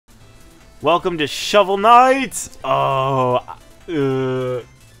Welcome to Shovel Knight! Oh,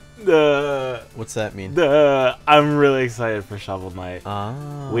 What's that mean? I'm really excited for Shovel Knight.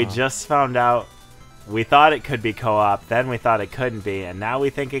 Ah. We just found out, we thought it could be co-op, then we thought it couldn't be, and now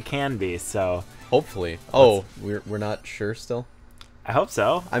we think it can be, so... Hopefully. Oh, we're not sure still? I hope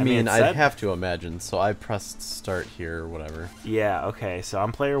so. I mean I'd have to imagine, so I pressed start here or whatever. Yeah, okay, so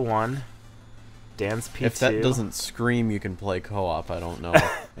I'm player 1. Dan's P2. If that doesn't scream you can play co-op, I don't know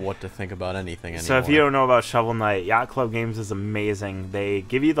what to think about anything anymore. So if you don't know about Shovel Knight, Yacht Club Games is amazing. They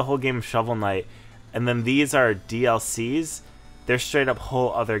give you the whole game of Shovel Knight, and then these are DLCs. They're straight up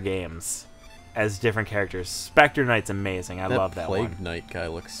whole other games as different characters. Spectre Knight's amazing. I love that one. Plague Knight guy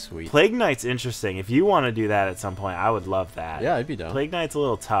looks sweet. Plague Knight's interesting. If you want to do that at some point, I would love that. Yeah, I'd be down. Plague Knight's a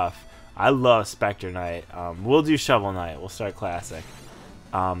little tough. I love Spectre Knight. We'll do Shovel Knight. We'll start classic.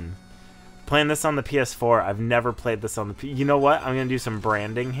 Playing this on the PS4. I've never played this on the You know what? I'm going to do some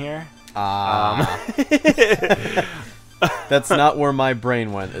branding here. That's not where my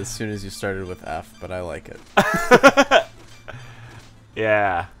brain went as soon as you started with F, but I like it.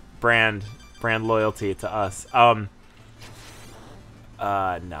 Yeah. Brand loyalty to us. No,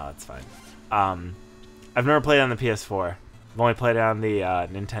 it's fine. I've never played it on the PS4. I've only played it on the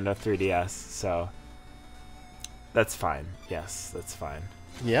Nintendo 3DS, so that's fine. Yes, that's fine.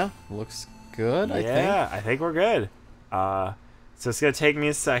 Yeah, looks good, yeah, I think. Yeah, I think we're good. So it's gonna take me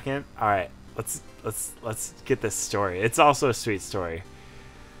a second. All right, let's get this story. It's also a sweet story.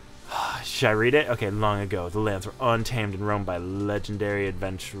 Should I read it? Okay, long ago, the lands were untamed and roamed by legendary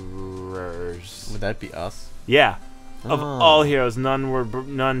adventurers. Would that be us? Yeah. Of all heroes,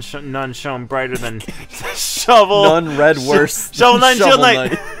 none shone brighter than Shovel. None read worse. Shovel Knight, Shovel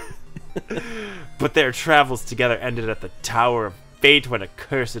Knight. But their travels together ended at the Tower of Fate when a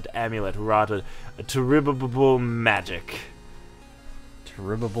cursed amulet wrought a terrible magic.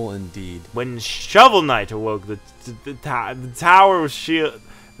 Terrible indeed. When Shovel Knight awoke, the tower was sealed.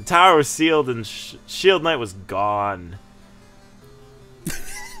 The tower was sealed, and Shield Knight was gone.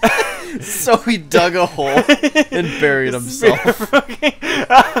 So he dug a hole and buried himself.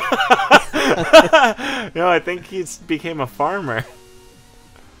 No, I think he became a farmer.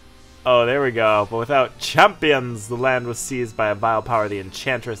 Oh, there we go. But without champions, the land was seized by a vile power, the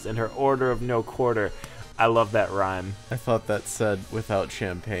Enchantress, and her order of no quarter. I love that rhyme. I thought that said without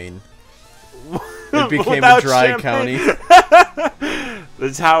champagne. It became a dry county.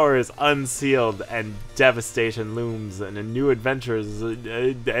 The tower is unsealed and devastation looms, and a new adventure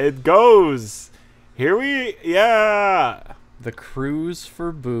it goes. Yeah. The cruise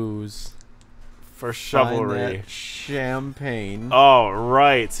for booze. For chivalry. Find that champagne. Oh,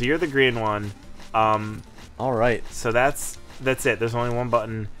 right. So you're the green one. All right. So that's it. There's only one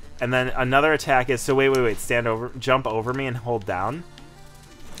button. And then another attack is, so wait. Jump over me and hold down.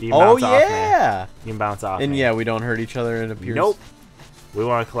 You can bounce off me. You can bounce off and me. yeah, we don't hurt each other, it appears. Nope. We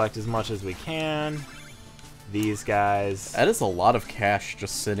want to collect as much as we can. These guys. That is a lot of cash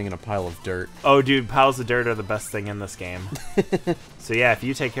just sitting in a pile of dirt. Oh, dude, piles of dirt are the best thing in this game. So yeah, if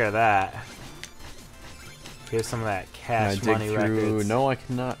you take care of that. Here's some of that cash money records. No, I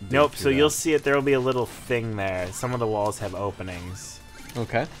cannot. Nope, so you'll see it. There will be a little thing there. Some of the walls have openings.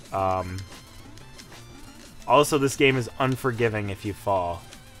 Okay. Also, this game is unforgiving if you fall.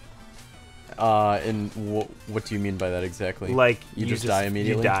 And what do you mean by that exactly? Like you just die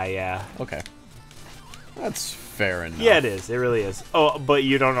immediately? You die, yeah. Okay. That's fair enough. Yeah, it is. It really is. Oh, but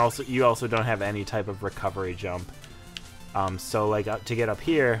you also don't have any type of recovery jump. So like to get up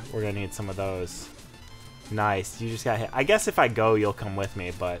here, we're gonna need some of those. Nice. You just got hit. I guess if I go, you'll come with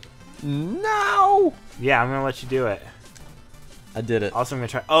me, but no. Yeah, I'm gonna let you do it. I did it. Also, I'm gonna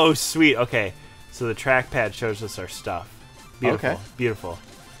try. Oh, sweet. Okay, so the trackpad shows us our stuff. Beautiful. Okay. Beautiful.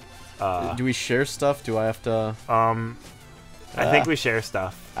 Do we share stuff? Do I have to? I think we share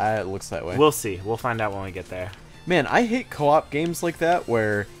stuff. It looks that way. We'll see. We'll find out when we get there. Man, I hate co-op games like that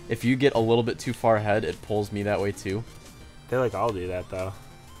where if you get a little bit too far ahead, it pulls me that way too. They like all do that though.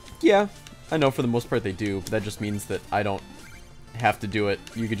 Yeah, I know for the most part they do, but that just means that I don't have to do it.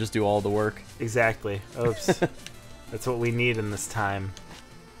 You could just do all the work. Exactly. Oops. That's what we need in this time.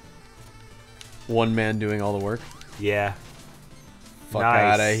 One man doing all the work? Yeah. Fuck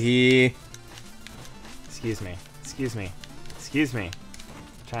out of here. Excuse me. Excuse me. Excuse me. I'm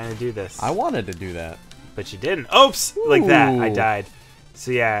trying to do this. I wanted to do that. But you didn't. Oops! Ooh. Like that. I died.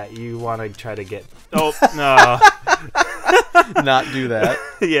 So yeah, you want to try to get... Oh, no. Not do that.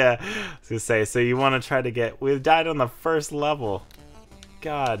 Yeah. I was going to say, so you want to try to get... We've died on the first level.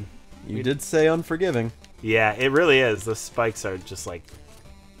 God. You did say unforgiving. Yeah, it really is. The spikes are just like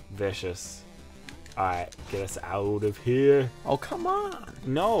vicious. Alright, get us out of here. Oh, come on.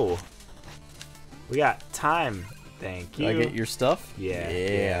 No. We got time. Thank you. Did I get your stuff? Yeah.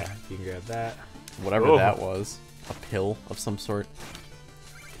 Yeah. You can grab that. Whatever that was. A pill of some sort.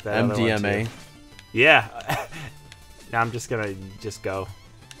 That other one MDMA. too. Yeah. Now I'm just gonna go.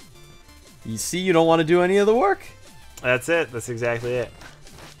 You see, you don't want to do any of the work. That's it. That's exactly it.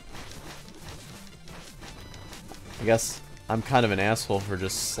 I guess I'm kind of an asshole for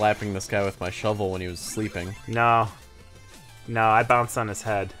just slapping this guy with my shovel when he was sleeping. No. No, I bounced on his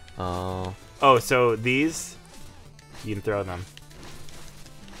head. Oh. Oh, so these, you can throw them.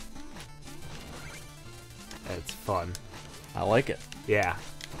 It's fun. I like it. Yeah.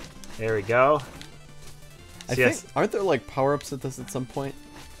 There we go. I think, aren't there like power-ups at this at some point?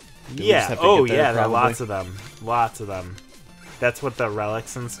 Yeah. Oh, yeah, there are lots of them. Lots of them. That's what the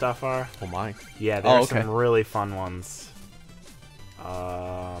relics and stuff are. Oh my. Yeah, there are some really fun ones.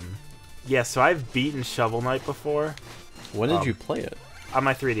 Yeah, so I've beaten Shovel Knight before. When did you play it? On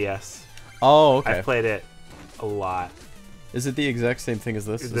my 3DS. Oh, okay. I played it a lot. Is it the exact same thing as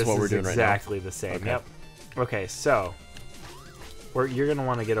this? This is what we're doing right now? Exactly the same. Okay. Yep. Okay, so you're gonna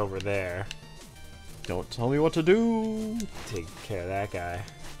want to get over there. Don't tell me what to do. Take care of that guy.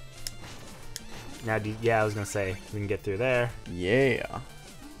 Now, yeah, I was gonna say we can get through there. Yeah.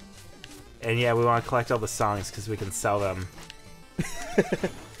 And yeah, we want to collect all the songs because we can sell them.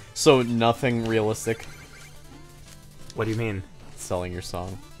 So nothing realistic. What do you mean? Selling your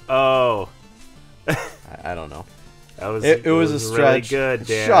song. Oh. I don't know. That was it was a stretch. Really good,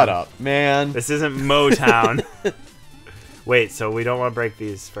 Dan. Shut up, man. This isn't Motown. Wait, so we don't want to break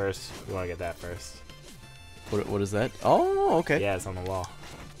these first. We want to get that first. What is that? Oh, okay. Yeah, it's on the wall.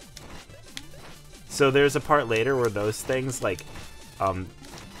 So there's a part later where those things, like,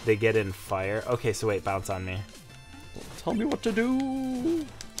 they get in fire. Okay, so wait, bounce on me. Tell me what to do.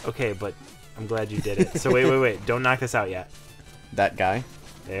 Okay, but I'm glad you did it. So wait. Don't knock this out yet. That guy?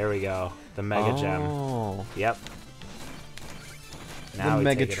 There we go. The mega gem. Oh. Yep. Now the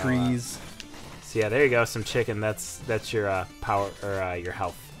mega trees. So yeah, there you go. Some chicken. That's your power or your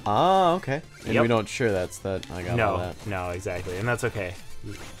health. Ah, okay. And we don't share that. I got all that. No, exactly, and that's okay.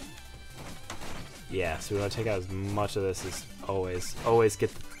 Yeah, so we want to take out as much of this as always. Always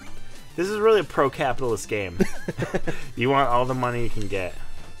get. This is really a pro-capitalist game. You want all the money you can get.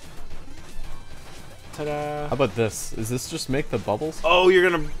 Ta-da! How about this? Is this just make the bubbles? Oh, you're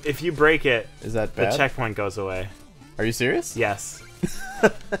gonna. If you break it, is that bad? The checkpoint goes away. Are you serious? Yes.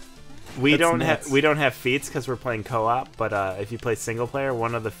 We don't have feats because we're playing co-op, but if you play single player,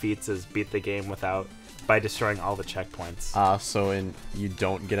 one of the feats is beat the game by destroying all the checkpoints. So you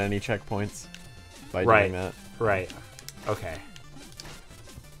don't get any checkpoints by doing that. Right. Okay.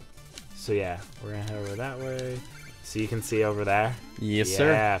 So yeah, we're gonna head over that way. So you can see over there. Yes,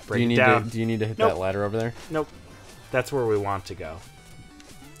 sir. Yeah, break it down. Do you need to hit that ladder over there? Nope. That's where we want to go.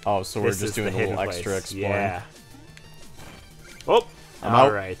 Oh, so we're just doing a little extra exploring. Yeah. Oh. I'm all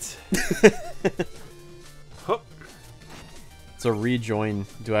out. right. Hoop. It's a rejoin.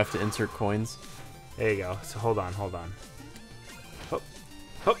 Do I have to insert coins? There you go. So hold on. Hoop.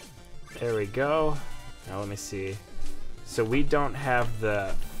 Hoop. There we go. Now let me see. So we don't have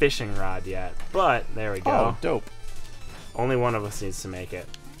the fishing rod yet, but there we go. Oh, dope. Only one of us needs to make it.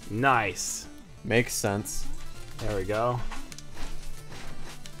 Nice. Makes sense. There we go.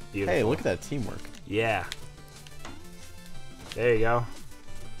 Beautiful. Hey, look at that teamwork. Yeah. There you go.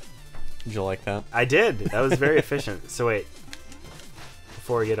 Did you like that? I did. That was very efficient. So wait.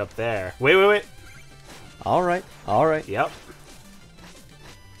 Before we get up there. Wait. All right. Yep.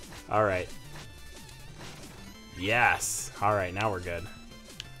 All right. Yes. All right, now we're good.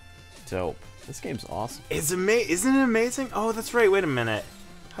 Dope. This game's awesome. Isn't it amazing? Oh, that's right. Wait a minute.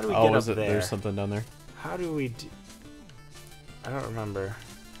 How do we get up there? There's something down there. How do we do... I don't remember.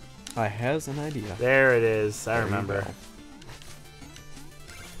 I has an idea. There it is. I remember.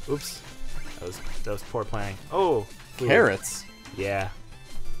 Oops. That was poor planning. Oh. Carrots. Yeah.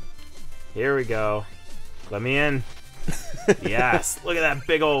 Here we go. Let me in. Yes. Look at that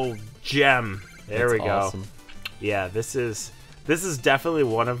big old gem. There we go. Awesome. Yeah, this is definitely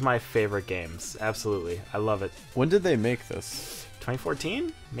one of my favorite games. Absolutely. I love it. When did they make this?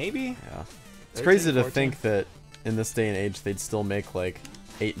 2014? Maybe? Yeah. It's crazy to think that in this day and age they'd still make like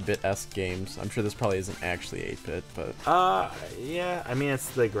 8-bit-esque games. I'm sure this probably isn't actually 8-bit, but... yeah. I mean, it's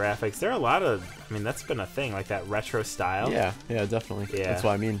the graphics. There are a lot of... I mean, that's been a thing, like that retro style. Yeah, definitely. Yeah. That's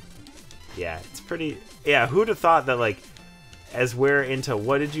what I mean. Yeah, it's pretty... Yeah, who'd have thought that, like, as we're into...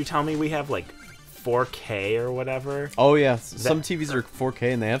 What did you tell me we have, like, 4K or whatever? Oh, yeah. Some TVs are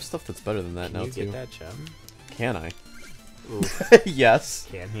 4K, and they have stuff that's better than that now, too. Can you get that gem? Can I? Ooh. Yes.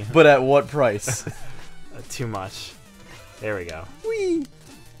 Can you? But at what price? Too much. There we go. Whee!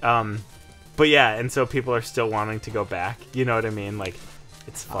 But But yeah, and so people are still wanting to go back. You know what I mean? Like,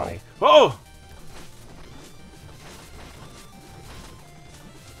 it's funny. Oh!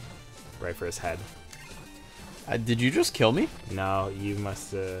 Right for his head. Did you just kill me? No, you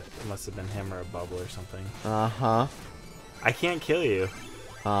must have been him or a bubble or something. Uh-huh. I can't kill you.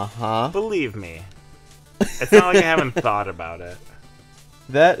 Uh-huh. Believe me. It's not like I haven't thought about it.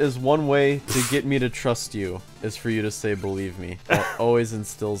 That is one way to get me to trust you, is for you to say believe me. That always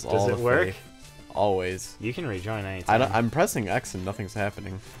instills all the Does it work? faith. Always. You can rejoin anytime. I'm pressing X and nothing's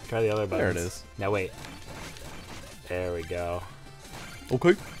happening. Try the other buttons. There it is. Now wait. There we go.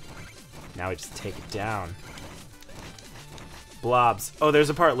 Okay. Now we just take it down. Blobs. Oh, there's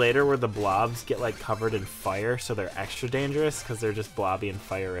a part later where the blobs get like covered in fire, so they're extra dangerous because they're just blobby and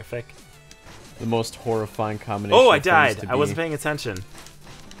fire-ific. The most horrifying combination. Oh, I of things died. to I be. wasn't paying attention.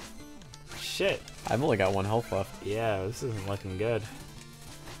 Shit. I've only got 1 health left. Yeah, this isn't looking good.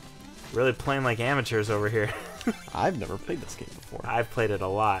 Really playing like amateurs over here. I've never played this game before. I've played it a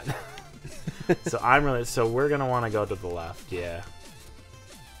lot. So we're gonna want to go to the left. Yeah.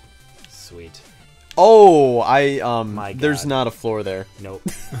 Sweet. Oh, My there's God. not a floor there. Nope.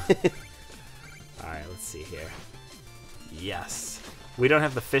 Alright, let's see here. Yes. We don't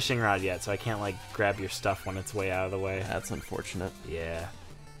have the fishing rod yet, so I can't, like, grab your stuff when it's way out of the way. That's unfortunate. Yeah.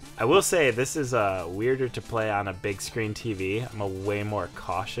 I will say, this is weirder to play on a big screen TV. I'm a way more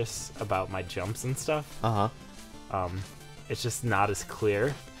cautious about my jumps and stuff. Uh-huh. It's just not as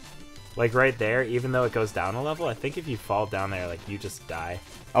clear. Like, right there, even though it goes down a level, I think if you fall down there, like, you just die.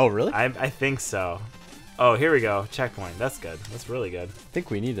 Oh, really? I think so. Oh, here we go. Checkpoint. That's good. That's really good. I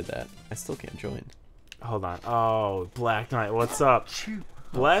think we needed that. I still can't join. Hold on. Oh, Black Knight, what's up?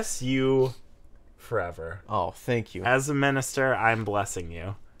 Bless you forever. Oh, thank you. As a minister, I'm blessing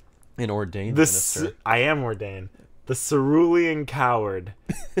you. An ordained minister. I am ordained. The Cerulean Coward.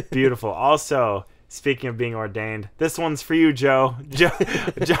 Beautiful. Also, speaking of being ordained, this one's for you, Joe.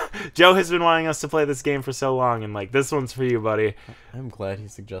 Joe has been wanting us to play this game for so long, and like, this one's for you, buddy. I'm glad he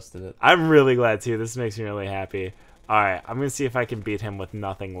suggested it. I'm really glad too. This makes me really happy. Alright, I'm gonna see if I can beat him with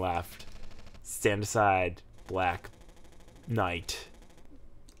nothing left. Stand aside, Black Knight.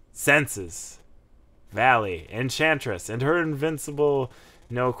 Senses. Valley. Enchantress. And her invincible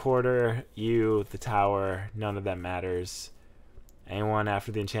no quarter. You, the tower. None of that matters. Anyone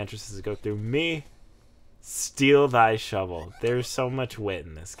after the Enchantress is to go through me. Steal thy shovel. There's so much wit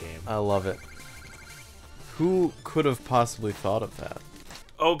in this game. I love it. Who could have possibly thought of that?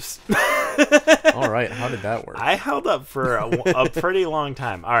 Oops. Alright, how did that work? I held up for a pretty long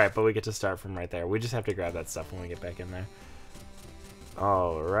time. Alright, but we get to start from right there. We just have to grab that stuff when we get back in there.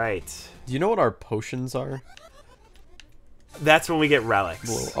 Alright. Do you know what our potions are? That's when we get relics.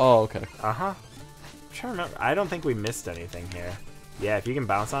 Blue. Oh, okay. Uh-huh. I'm trying to remember. I don't think we missed anything here. Yeah, if you can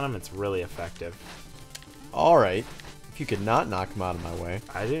bounce on them, it's really effective. Alright. If you could not knock him out of my way.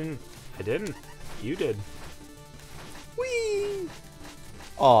 I didn't. You did. Whee!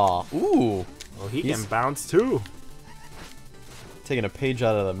 Aw. Ooh. Well, he can bounce too. Taking a page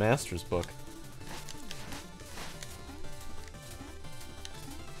out of the master's book.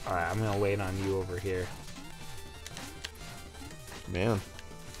 Alright, I'm gonna wait on you over here. Man.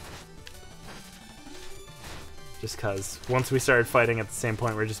 Just cause once we started fighting at the same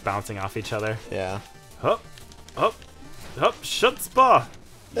point, we're just bouncing off each other. Yeah. Hup, hup, hup, Schutzpa!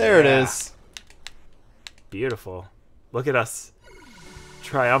 There it is. Beautiful. Look at us.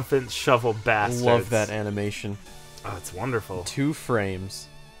 Triumphant shovel bastards. Love that animation. Oh, it's wonderful. 2 frames.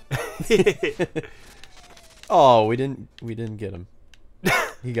 Oh, we didn't get him.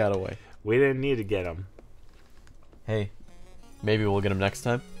 He got away. We didn't need to get him. Hey, maybe we'll get him next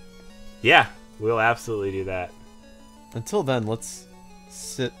time. Yeah, we'll absolutely do that. Until then, let's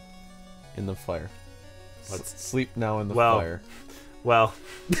sit in the fire. Let's sleep now in the fire. Well.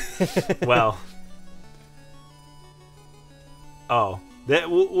 Well. Oh,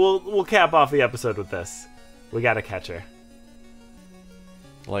 we'll cap off the episode with this. We gotta catch her.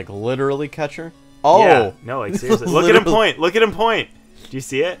 Like literally catch her? Oh, yeah. No, like seriously. Look at him point. Look at him point. Do you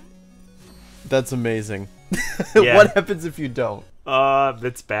see it? That's amazing. Yeah. What happens if you don't?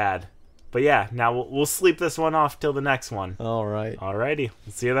 It's bad. But yeah, now we'll sleep this one off till the next one. All right. Alrighty.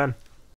 We'll see you then.